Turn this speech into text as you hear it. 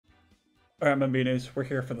Alright, Mambinos, we're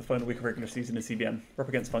here for the final week of regular season in CBN. We're up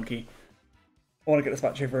against Funky. I want to get this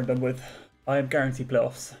match over and done with. I am guaranteed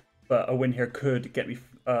playoffs, but a win here could get me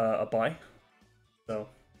a bye. So,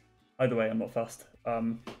 either way, I'm not fussed.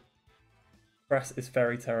 Press is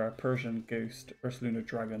Fairy Terror, Persian Ghost, Ursuluna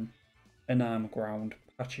Dragon, Enam Ground,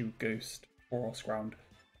 Pikachu Ghost, Boros Ground.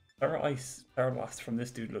 Terra Ice, Terra Blast from this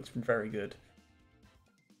dude looks very good.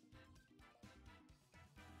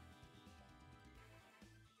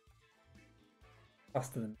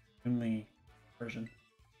 Faster than only version.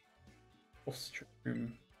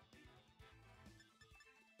 Ostrum.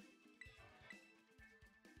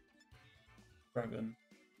 Dragon.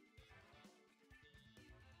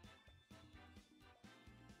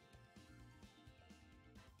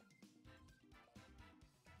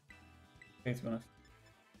 Face bonus.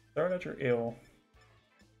 Third Ledger ill.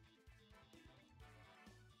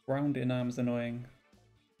 Ground Inam's annoying.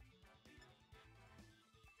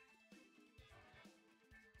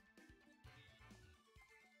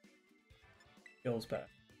 Ill's back.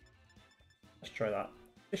 Let's try that.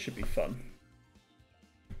 This should be fun.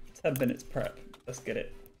 10 minutes prep. Let's get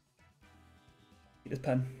it. Eat this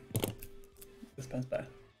pen. This pen's better.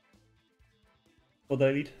 What did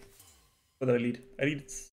I lead? What did I lead? I lead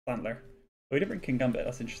Stantler. Oh, we didn't bring King Gambit.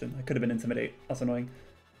 That's interesting. I could have been Intimidate. That's annoying.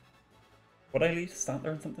 What did I lead?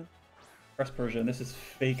 Stantler and something? Press Persian. This is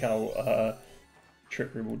fake out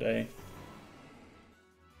Trick Room all day.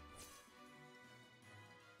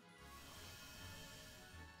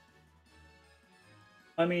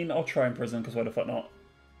 I mean, I'll try in prison because why the fuck not?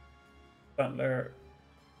 Stantler.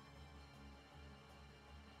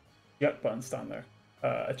 Eject button Stantler.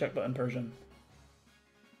 Eject button Persian.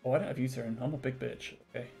 Oh, I don't have U-turn. I'm a big bitch.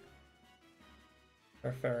 Okay.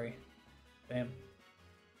 Or Fairy. Damn.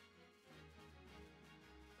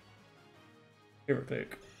 Favorite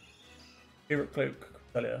Cloak. Favorite Cloak,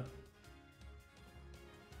 Cordelia.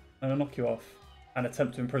 I'm gonna knock you off and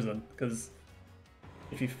attempt to imprison because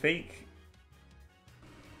if you fake.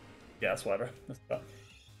 Yeah, that's whatever. That's that.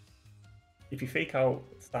 If you fake out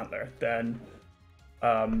Stantler, then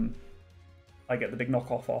I get the big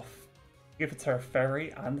knockoff off. Give it to her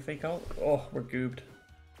Fairy and the fake out. Oh, we're goobed.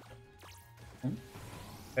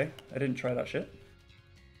 Okay, I didn't try that shit.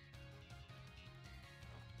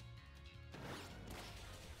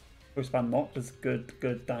 Post-ban knock does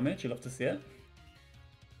good damage. You love to see it.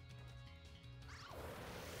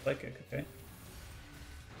 Psychic, okay.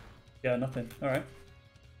 Yeah, nothing. Alright.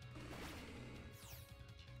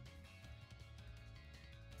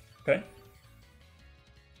 Okay.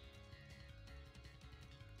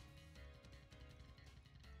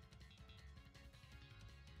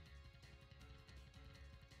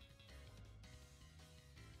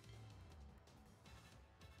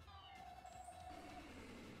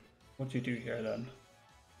 What do you do here then?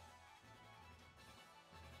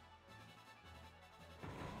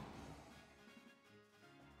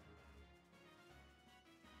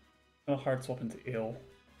 I'm gonna hard swap into Eel.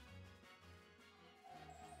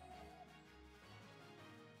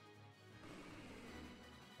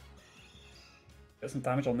 Get some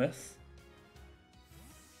damage on this.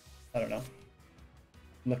 I don't know.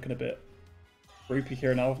 I'm looking a bit groupy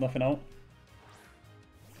here now with nothing out.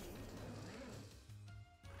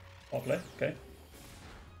 Lovely, okay.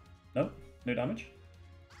 No, no damage.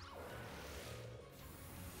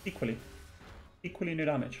 Equally no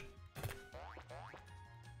damage.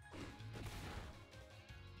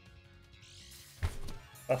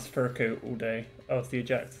 That's fur coat all day. Oh, it's the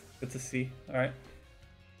eject. Good to see. Alright.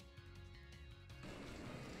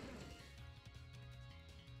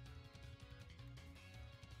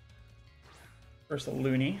 First a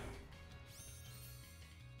loony.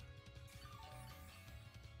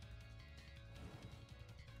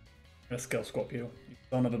 I'm gonna skill swap you. You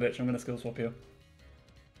son of a bitch, I'm gonna skill swap you.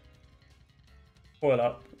 Foil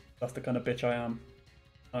up. That's the kind of bitch I am.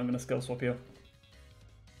 I'm gonna skill swap you.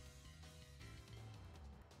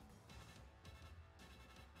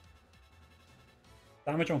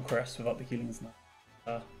 Damage on Crest without the healing is not.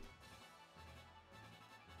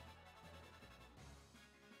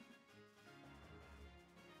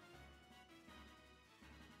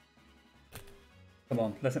 Come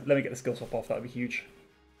on, let me get the skill swap off, that would be huge.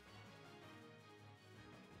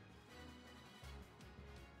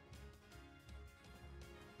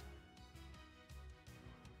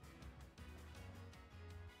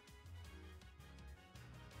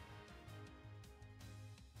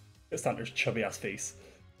 It's Stantler's chubby ass face.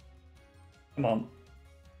 Come on.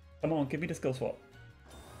 Come on, give me the skill swap.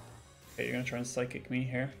 Okay, you're gonna try and psychic me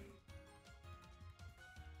here.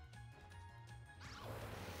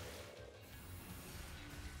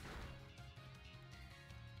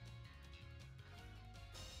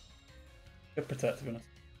 Good protect, to be honest.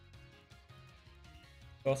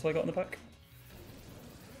 What else have I got in the back?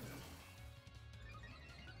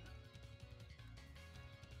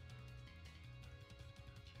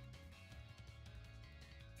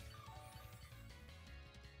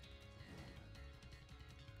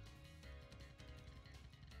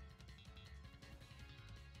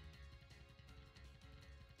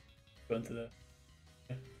 Go into the...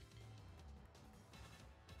 Yeah.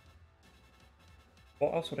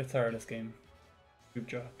 What else would I tear in this game?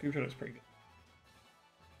 Goobja. Goobja looks pretty good.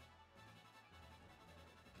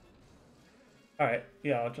 Alright,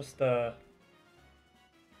 yeah, I'll just you're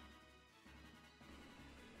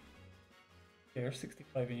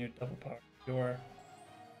 65 in your double power. Your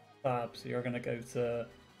fab, so you're gonna go to...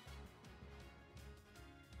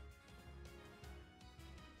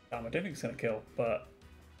 Damn, I don't think it's gonna kill, but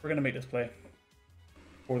we're gonna make this play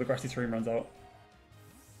before the grassy stream runs out.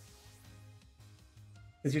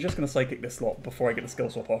 Because you're just gonna psychic this slot before I get the skill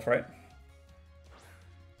swap off, right?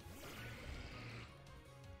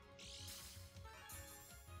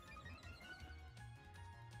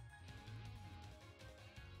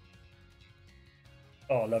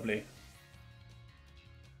 Oh, lovely.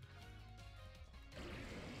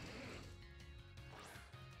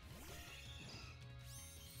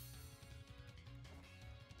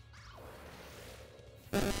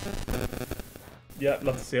 Yeah,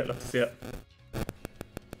 love to see it, love to see it.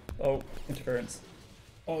 Oh, interference.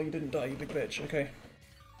 Oh, you didn't die, you big bitch. Okay.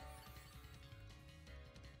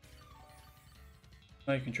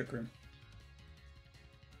 Now you can trick room.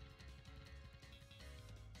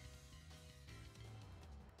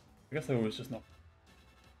 I guess I was just not.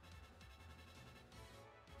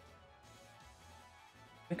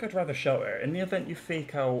 I think I'd rather shelter. In the event you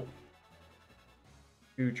fake out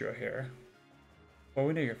Goodra here. Well,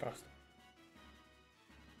 we know you're fast.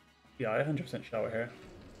 Yeah, I 100% shelter here.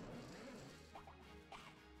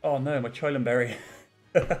 Oh no, my Chilenberry.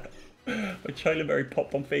 My Chilenberry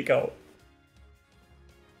popped on fake out.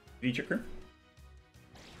 Did he trick room?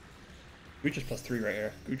 Goodra's +3 right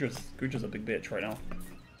here. Goodra's a big bitch right now.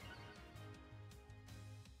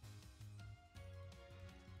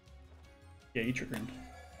 Yeah, you trick roomed.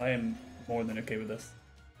 I am more than okay with this.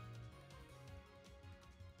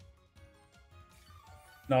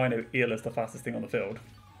 Now I know Eel is the fastest thing on the field.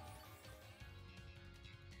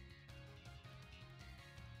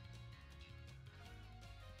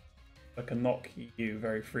 I can knock you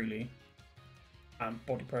very freely and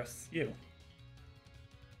body press you.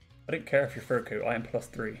 I don't care if you're fur coat, I am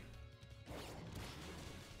 +3.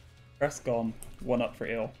 Press gone, 1 up for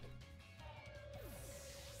Eel.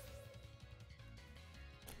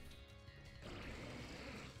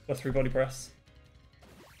 +3 body press.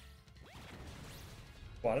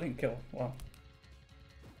 Wow, I didn't kill. Wow.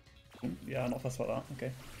 Yeah, not fussed about that.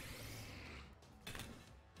 Okay.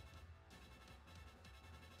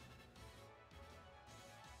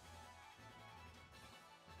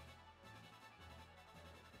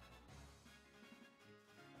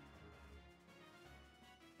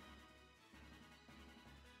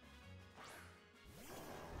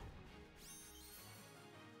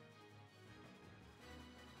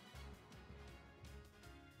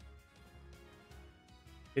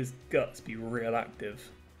 His guts be real active.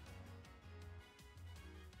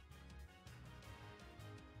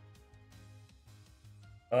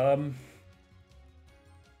 Going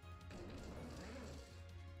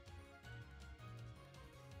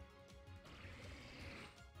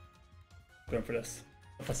for this.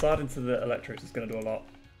 A facade into the Eelektross is going to do a lot.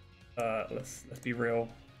 Let's be real.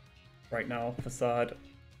 Right now, facade. To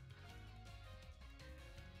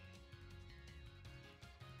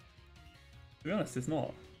be honest, it's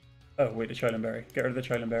not. Oh wait, the Chilenberry. Get rid of the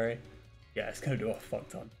Chilenberry. Yeah, it's going to do a fuck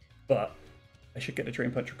ton. But I should get the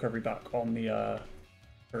Drain Punch recovery back on the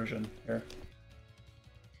version here.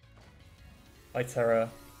 I Terra.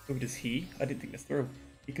 Who does he? I didn't think this through.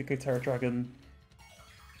 He could go Terra Dragon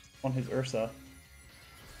on his Ursa.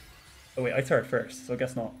 Oh wait, I Terra first, so I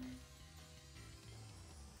guess not.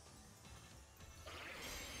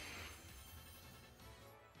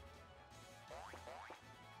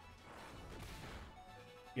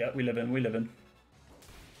 Yeah, we live in, we live in.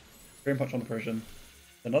 Drain Punch on the Persian.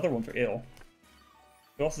 Another one for Eel.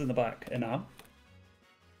 Who else is in the back? Inam.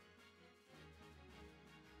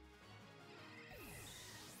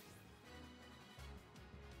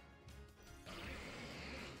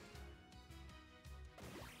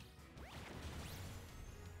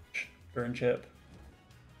 Burn chip.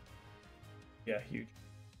 Yeah, huge.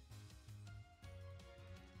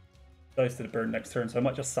 Dies to the burn next turn, so I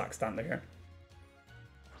might just sack Stanley here.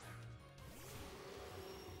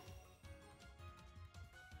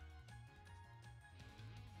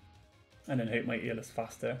 and then hope my eel is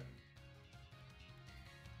faster.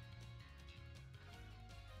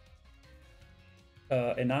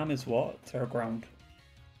 Enam is what? Terra ground.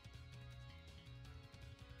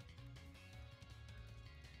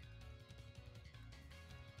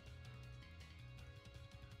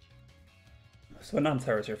 So Enam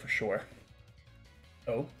Terra's here for sure.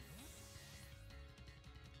 Oh.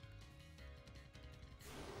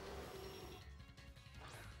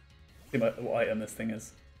 See what item this thing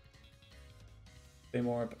is. Flame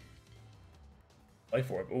orb. Life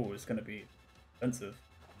orb. Oh, it's gonna be expensive.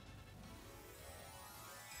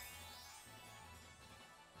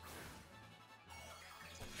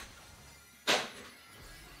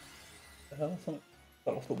 The hell? Something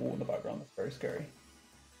fell off the wall in the background. That's very scary.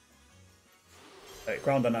 Right,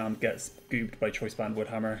 Ground Enam gets goobed by Choice Band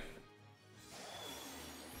Woodhammer.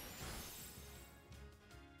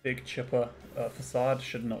 Big chipper facade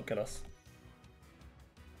should not kill us.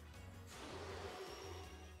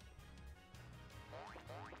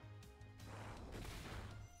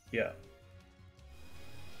 Yeah.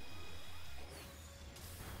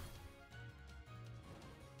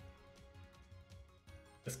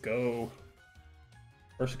 Let's go.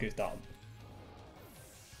 First goes down.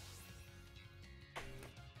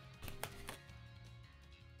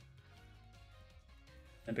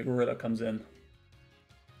 And Big Gorilla comes in.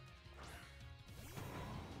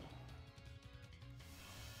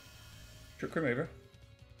 Trick Room over.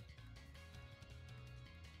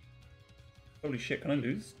 Holy shit, can I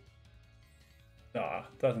lose? Nah,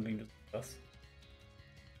 doesn't mean to us.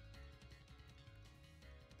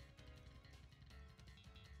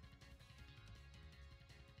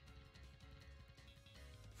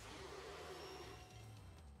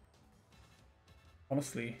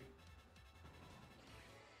 Honestly.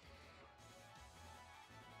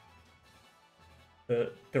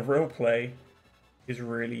 The real play is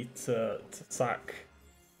really to sack.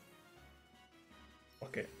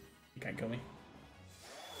 Fuck it. You can't kill me.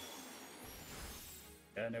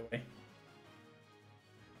 Yeah, no way.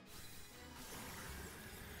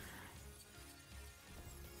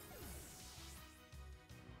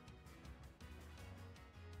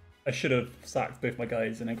 I should have sacked both my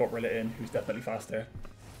guys and then got Rilla in, who's definitely faster.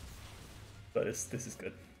 But this is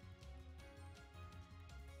good.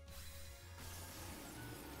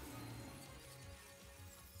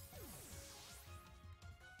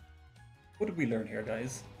 What did we learn here,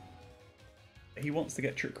 guys? He wants to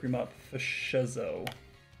get Trick Room up for Shazo.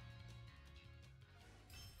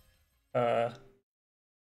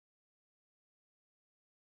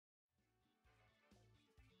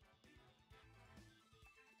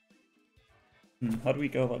 How do we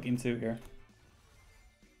go about game 2 here?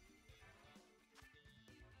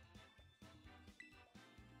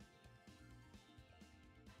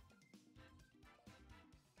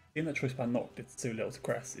 Seeing that Choice Band knocked it's so little to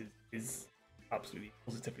crest is absolutely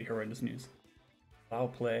positively horrendous news. I'll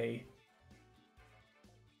play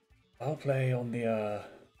on the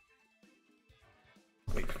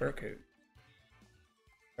wait, fur coat.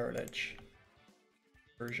 Ledge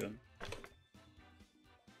version.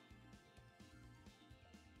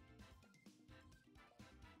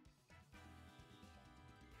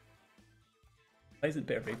 Why isn't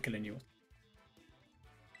Better Babe killing you?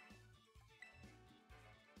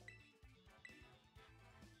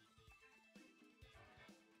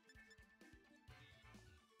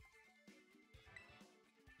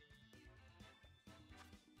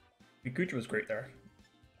 The Guja was great there.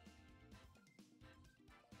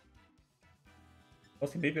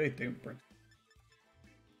 Also, maybe I don't bring.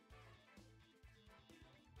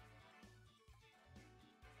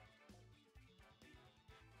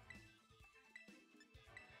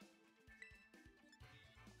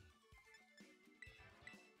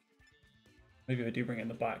 Maybe I do bring it in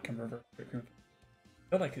the back and revert. I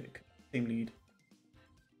feel like it could same lead.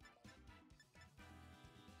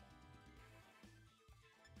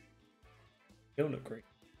 It'll look great,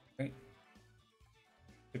 right?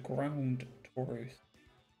 The ground Taurus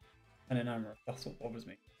and an Amber. That's what bothers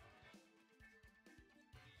me.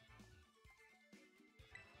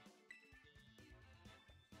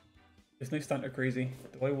 There's no standard crazy.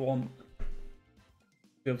 Do I want to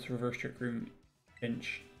be able to reverse Trick Room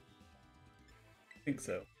pinch? I think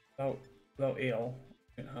so. Without AL,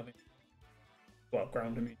 I don't have it. Well,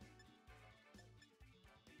 ground I mean.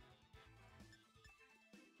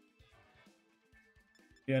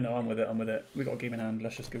 Yeah, no, I'm with it, I'm with it. We got a game in hand,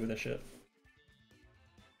 let's just go with this shit.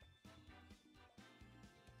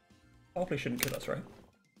 Power play shouldn't kill us, right?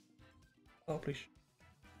 Power play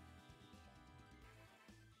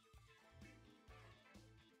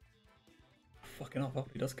fucking hell, power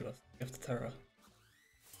play does kill us. We have to Terra.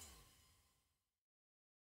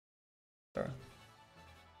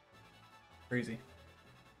 Crazy.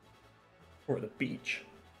 Or at the beach.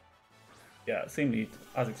 Yeah, seemingly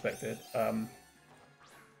as expected. I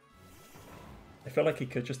feel like he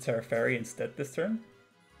could just Terra Fairy instead this turn.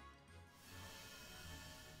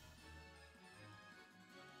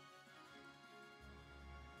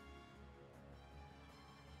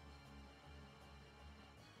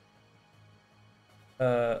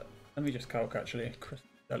 Let me just calc actually.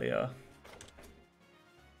 Crystalia.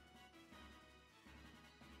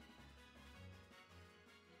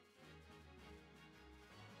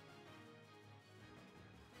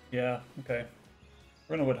 Yeah, okay.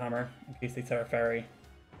 Run a Woodhammer in case they Terra Fairy.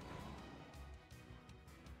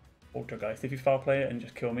 Poltergeist. If you foul play it and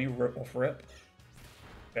just kill me, rip off rip.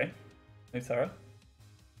 Okay. No Terra.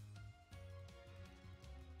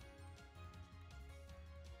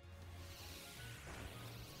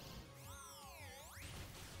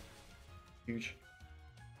 Huge.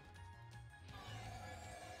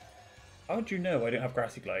 How would you know I don't have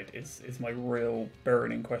Grassy Glide? Is my real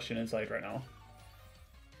burning question inside right now.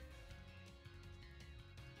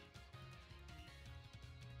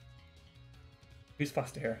 Who's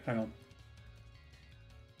faster here? Hang on.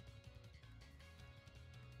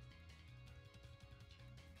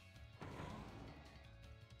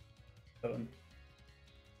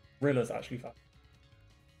 Rilla's actually fast.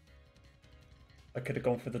 I could have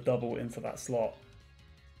gone for the double into that slot.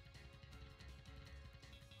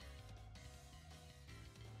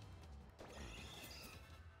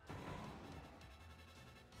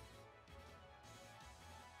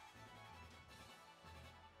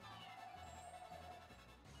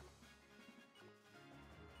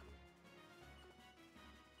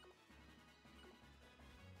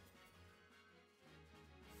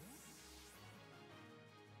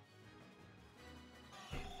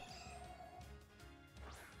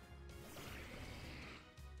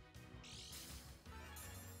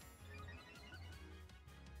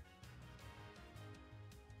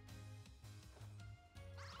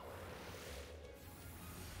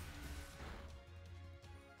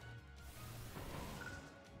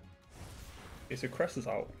 Okay, so Cress is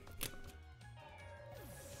out.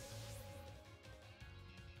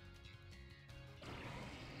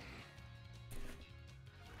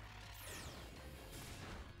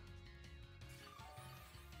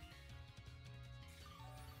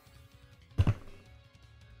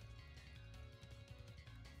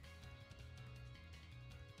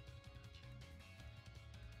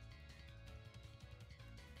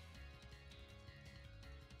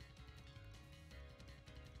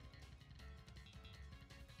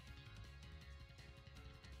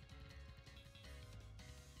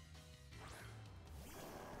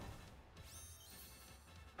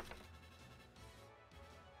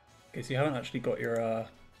 Okay, so you haven't actually got your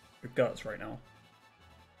guts right now.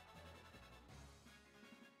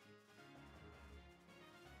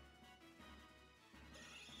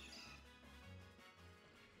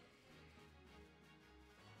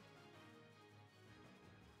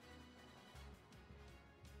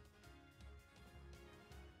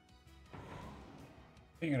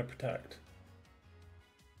 You're gonna protect.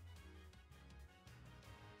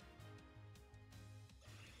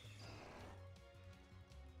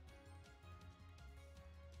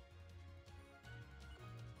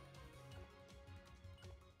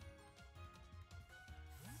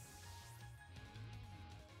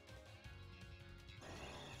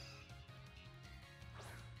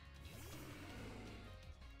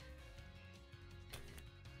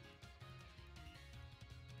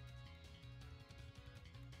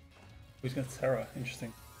 Who's gonna Terra?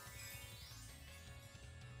 Interesting.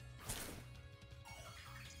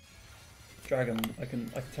 Dragon, I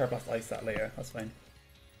can Terra Blast Ice that later, that's fine.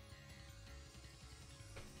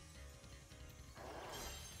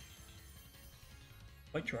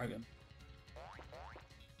 White Dragon.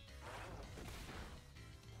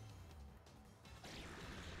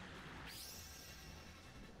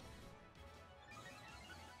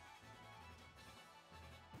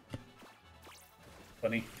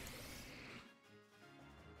 Funny.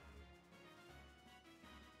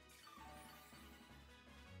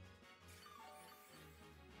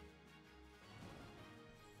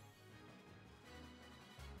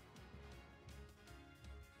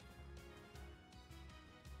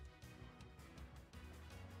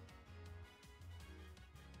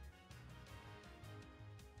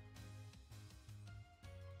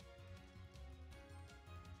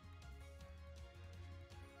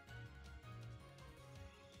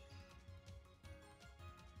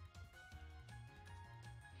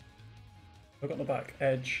 I've got the back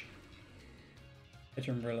Edge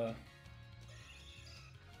and Rilla.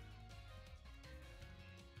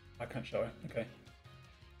 I can't show it. Okay.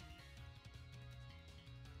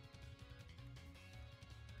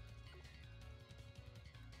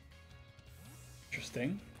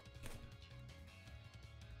 interesting.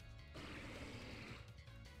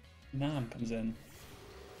 Nam comes in.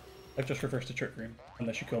 I've just reversed the Trick Room,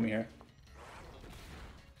 unless you kill me here.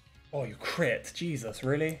 Oh, you crit! Jesus,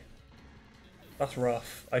 really? That's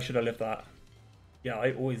rough. I should have lived that. Yeah,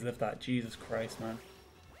 I always live that. Jesus Christ, man.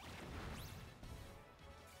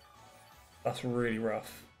 That's really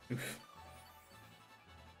rough. Oof.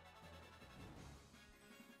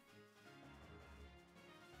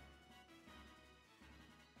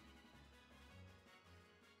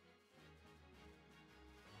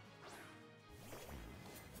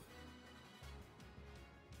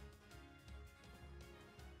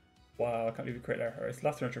 Wow, I can't believe you crit there. Alright, it's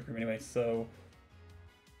last turn Trick Room anyway, so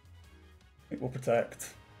I think we'll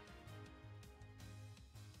protect.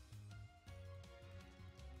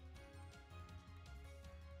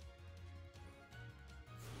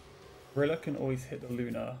 Gorilla can always hit the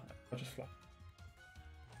Luna. I'll just fly.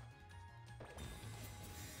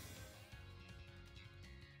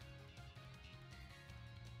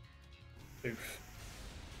 Oof.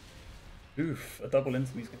 Oof, a double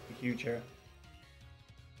into me is going to be huge here.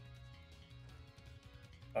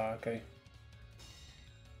 Okay.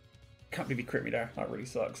 Can't believe he crit me there. That really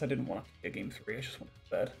sucks. I didn't want to get game 3. I just wanted to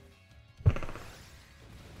bed.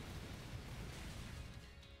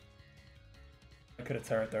 I could have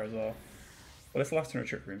turret there as well. Well, it's last turn of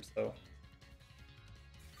Trick Room, so.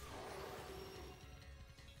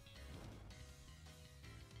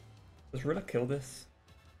 Does Rilla kill this?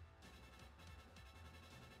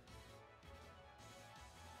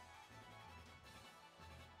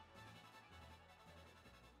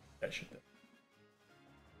 That should do.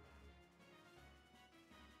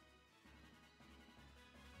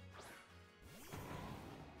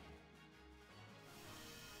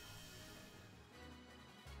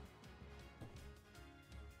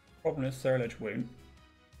 Problem is, Serledge won't.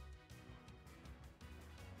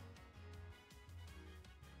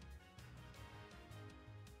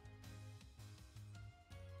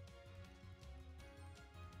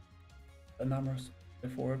 Enamorous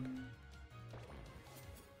orb.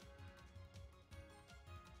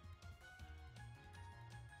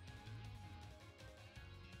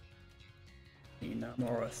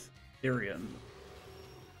 Enamorous Tyrion.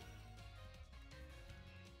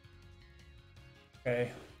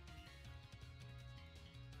 Okay.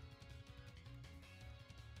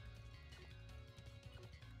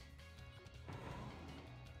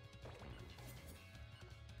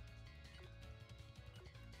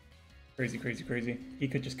 Crazy, crazy, crazy. He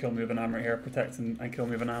could just kill me with an am right here, protect and kill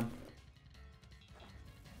me with an am.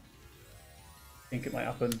 I think it might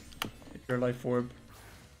happen. If you're life orb.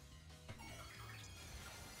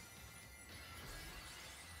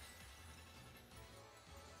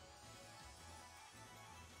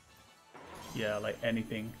 Yeah, like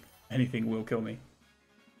anything will kill me.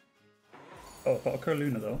 Oh, I've got a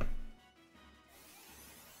Curluna though.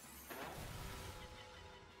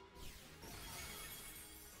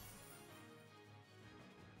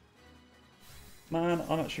 Man,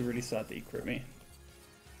 I'm actually really sad that he crit me.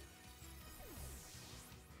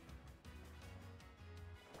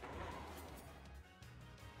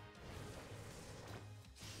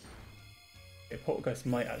 Okay, Poltergeist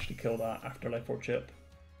might actually kill that Afterlife Orb chip.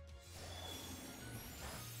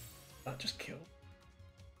 That just killed.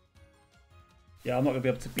 Yeah, I'm not gonna be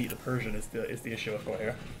able to beat the Persian is the issue I've got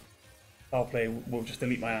here. Foul play will just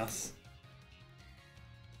delete my ass.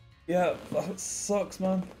 Yeah, that sucks,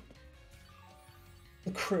 man. The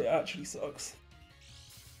crit actually sucks.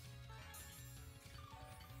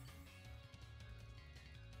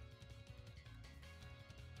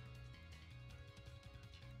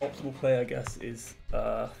 Optimal play, I guess, is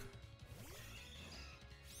that's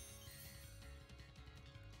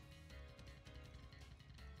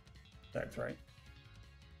right.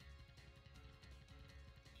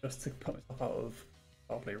 Just to put myself out of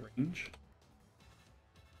foul play range.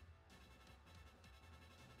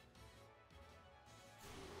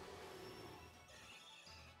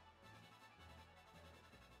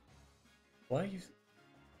 Why are you?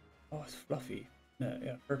 Oh, it's fluffy. No,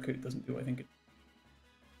 yeah, Furcoat doesn't do what I think it.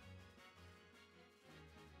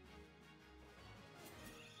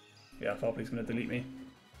 Yeah, foul play's gonna delete me.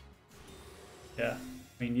 Yeah,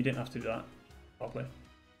 I mean you didn't have to do that. Foul play.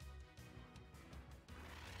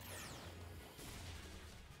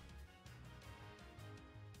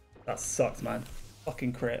 That sucks, man.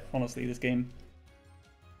 Fucking crit, honestly, this game.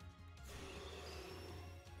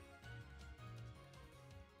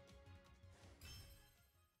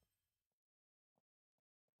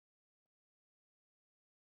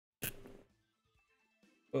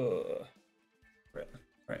 Right.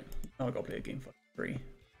 Right. Now I gotta play a game for 3.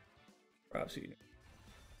 Absolutely.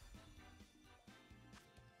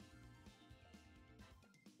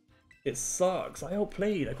 It sucks. I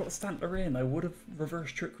outplayed. I got the Stantler in. I would have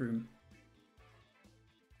reversed Trick Room.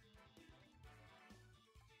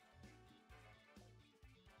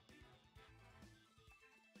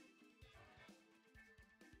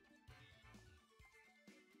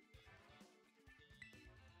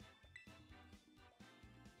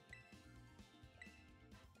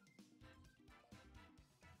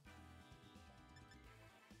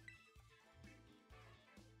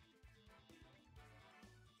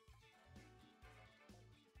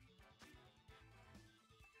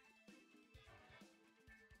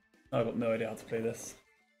 I've got no idea how to play this.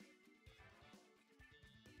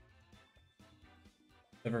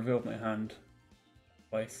 I've revealed my hand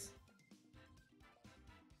twice.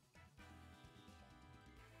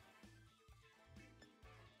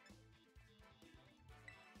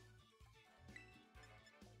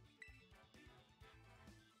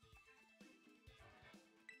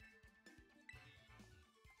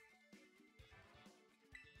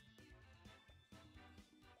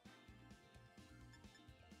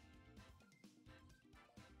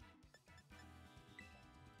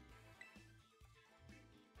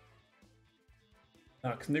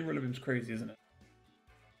 Ah, because New Rillaboom's crazy, isn't it?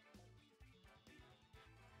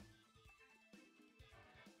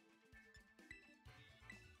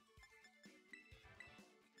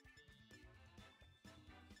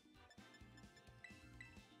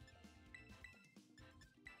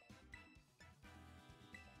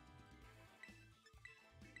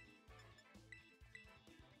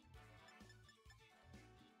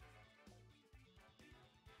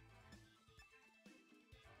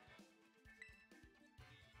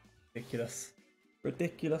 Ridiculous.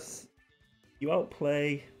 Ridiculous. You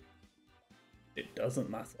outplay. It doesn't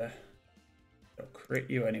matter. They'll crit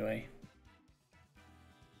you anyway.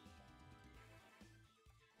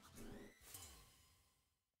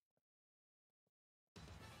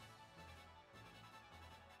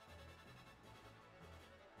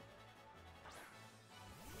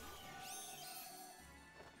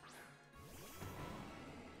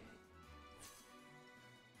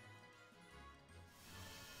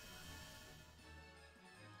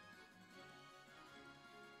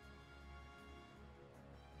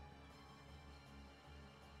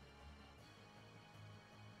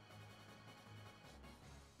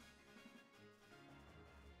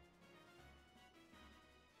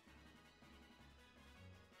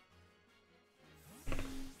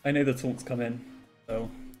 I know the taunts come in, so.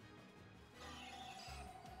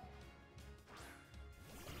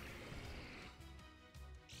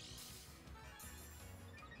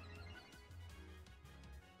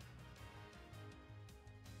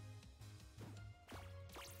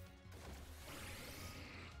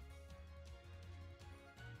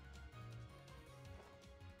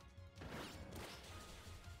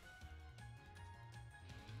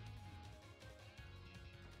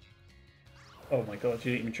 Oh my god,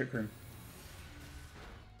 you didn't even Trick Room.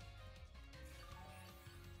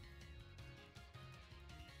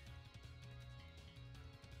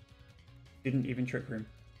 Didn't even Trick Room.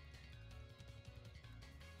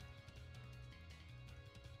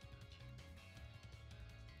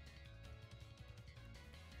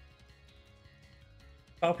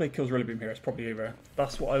 Power play kills Rillaboom here, it's probably over.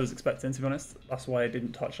 That's what I was expecting, to be honest. That's why I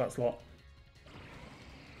didn't touch that slot.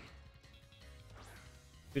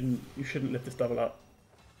 You shouldn't lift this double up.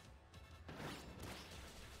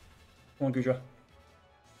 Come on, Gudra.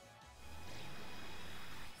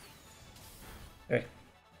 Okay.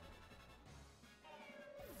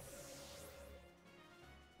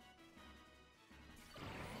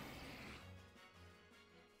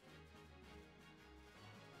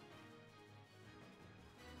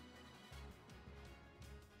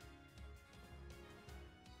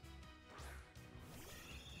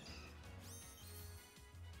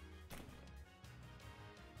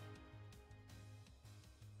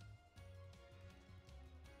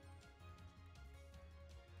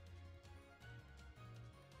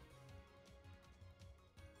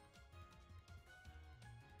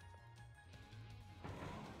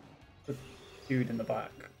 The dude in the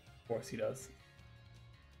back. Of course he does.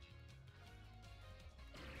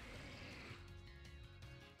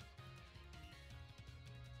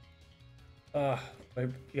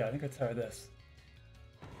 Yeah, I think I tear this.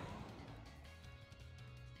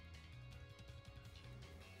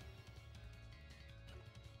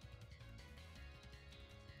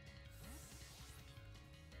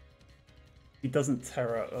 He doesn't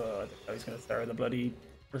Terra. I don't know he's going to Terra the bloody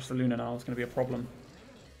Ursaluna now. It's going to be a problem.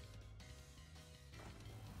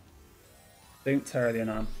 Don't Terra the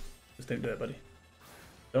Anam. Just don't do it, buddy.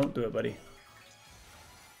 Don't do it, buddy.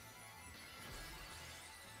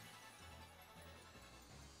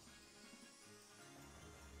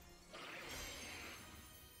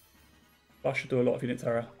 Flash should do a lot if you didn't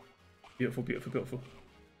Terra. Beautiful, beautiful, beautiful.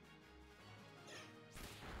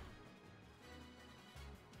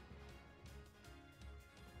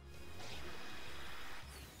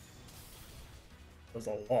 There's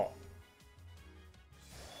a lot.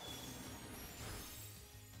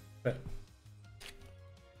 Okay.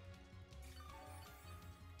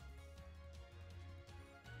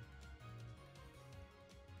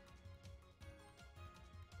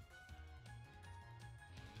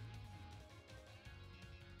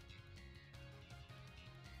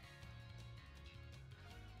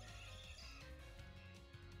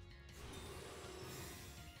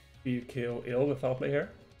 You kill Eel with foul play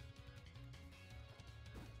here.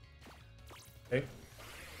 Okay.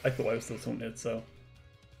 I thought I was still taunted, so.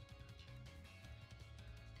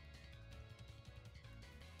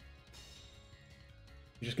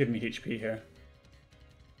 You're just giving me HP here.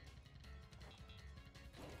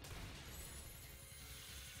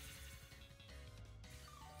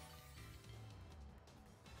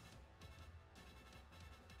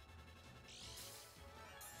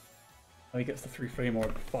 Oh, he gets the 3 frame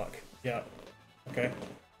orb. Fuck. Yeah. Okay.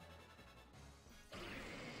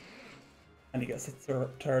 And he gets the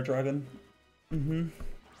Terra Dragon.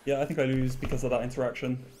 Yeah, I think I lose because of that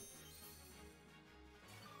interaction.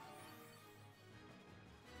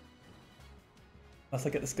 Unless I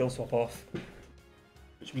get the skill swap off,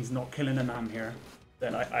 which means not killing a Nam here,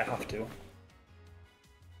 then I have to.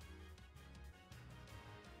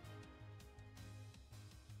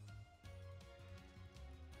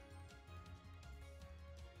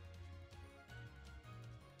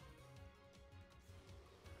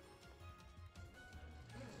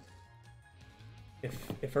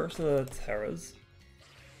 If Ursa Terras,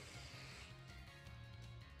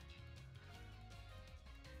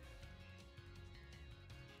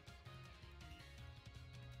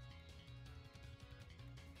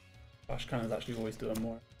 Flash Cannon's actually always doing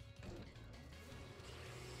more.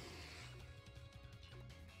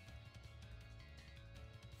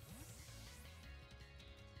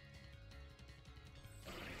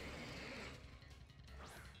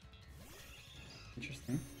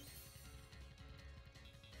 Interesting.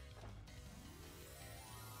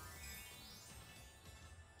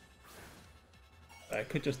 I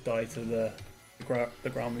could just die to the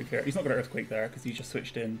ground move here. He's not going to Earthquake there because he just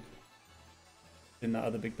switched in that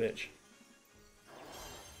other big bitch.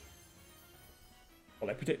 Well,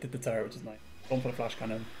 I predicted the Terror, which is nice. Going for the Flash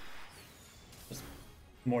Cannon. Just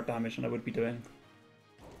more damage than I would be doing.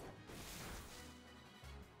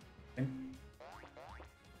 Okay.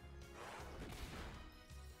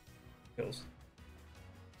 Kills.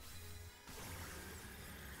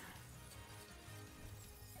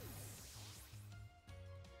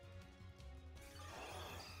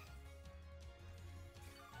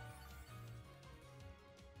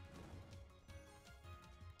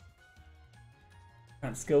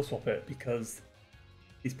 Can't skill swap it because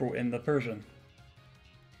he's brought in the Persian.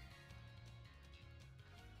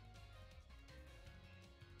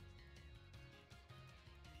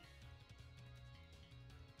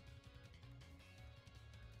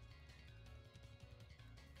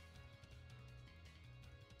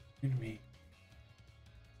 In me.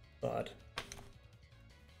 Bad.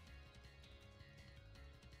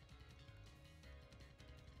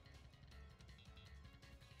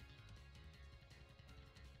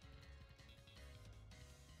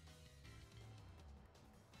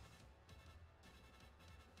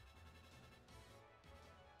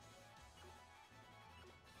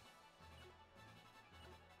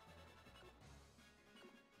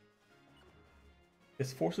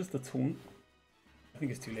 This forces the taunt. I think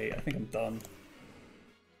it's too late. I think I'm done.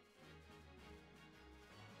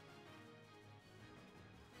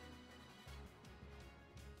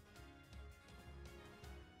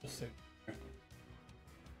 Just so.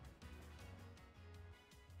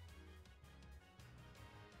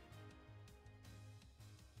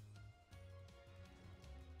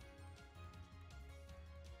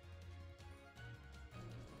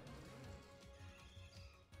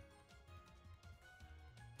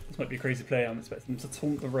 This might be a crazy play. I'm expecting him to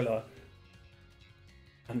taunt the Rilla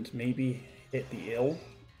and maybe hit the Eel,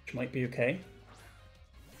 which might be okay.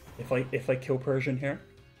 If I kill Persian here.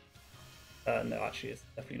 No, actually, it's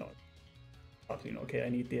definitely not. Absolutely not okay. I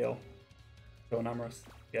need the Eel. Go on Amorous.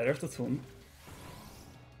 Yeah, there's the taunt.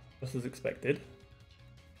 Just as expected.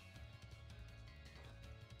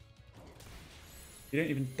 You don't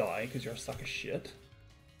even die because you're a sack of shit.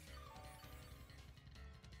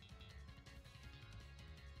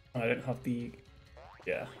 I don't have the...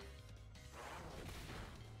 yeah.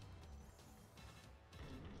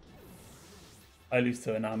 I lose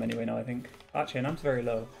to a Nam anyway now, I think. Actually, a Nam's very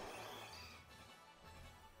low.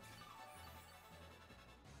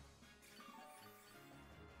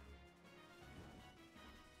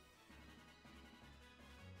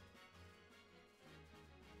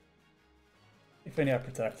 If only I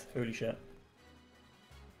protect. Holy shit.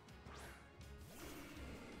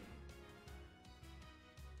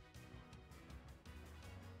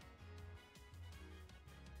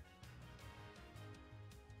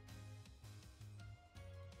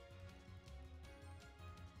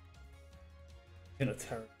 In a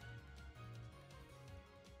terror.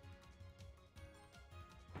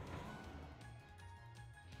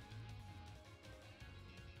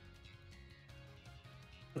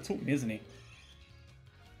 That's all me, isn't he?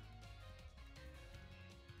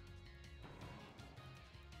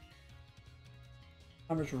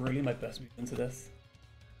 Hammer's really my best move into this.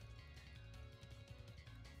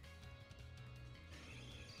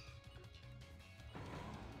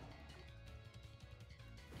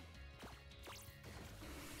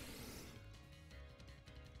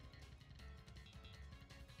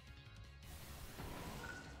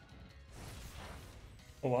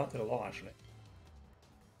 Oh, that did a lot actually.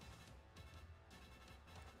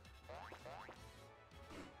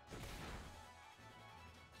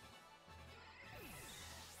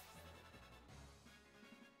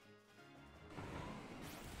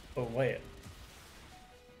 Oh wait.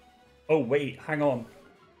 Oh wait, hang on.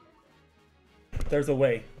 There's a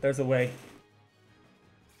way. There's a way.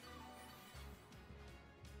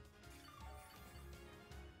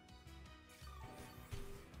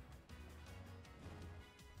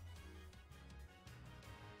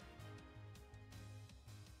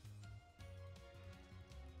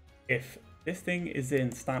 If this thing is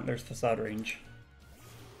in Stantler's facade range.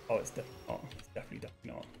 Oh, it's definitely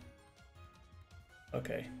not.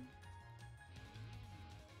 Okay.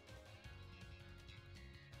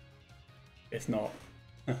 It's not.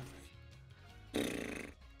 Are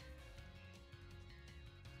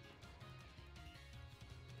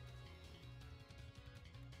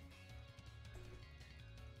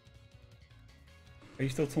you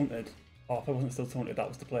still taunted? Oh, if I wasn't still taunted, that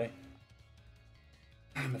was the play.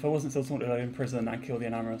 Damn, if I wasn't still taunted, I'd imprison and kill the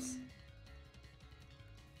Enamorous.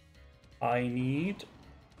 I need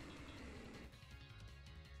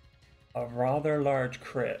a rather large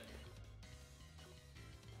crit.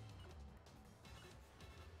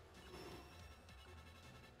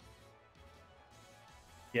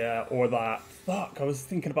 Yeah, or that. Fuck, I was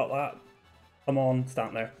thinking about that. Come on,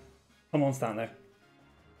 stand there. Come on, stand there.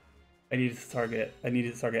 I needed to target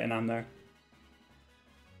Enam there.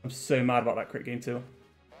 I'm so mad about that crit game too.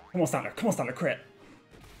 Come on, stand there. Come on, stand there, crit.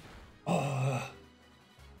 Oh.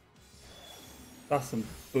 That's some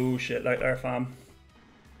bullshit out there, fam.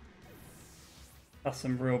 That's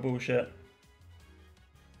some real bullshit.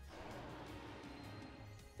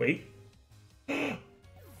 Wait.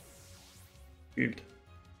 Cubed.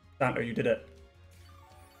 Stantler, you did it.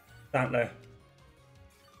 Stantler.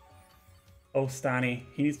 Oh, Stanny.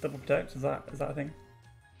 He needs double protect? Is that a thing?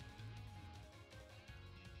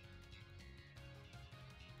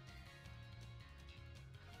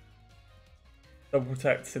 Double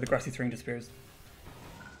protect so the grassy terrain disappears.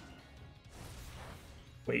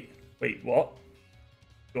 Wait, what?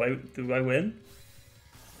 Do I win?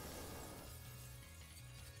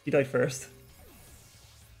 He died first.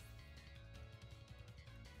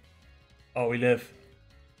 Oh, we live.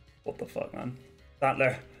 What the fuck, man?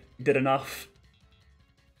 Stantler, you did enough.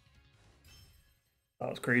 That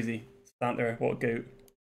was crazy. Stantler, what a goat.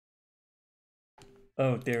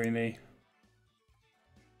 Oh, dearie me.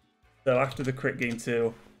 So after the crit game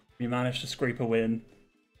 2, we managed to scrape a win.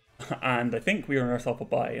 And I think we earned ourselves a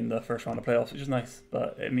bye in the first round of playoffs, which is nice.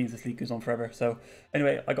 But it means this league goes on forever. So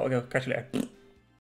anyway, I gotta go. Catch you later.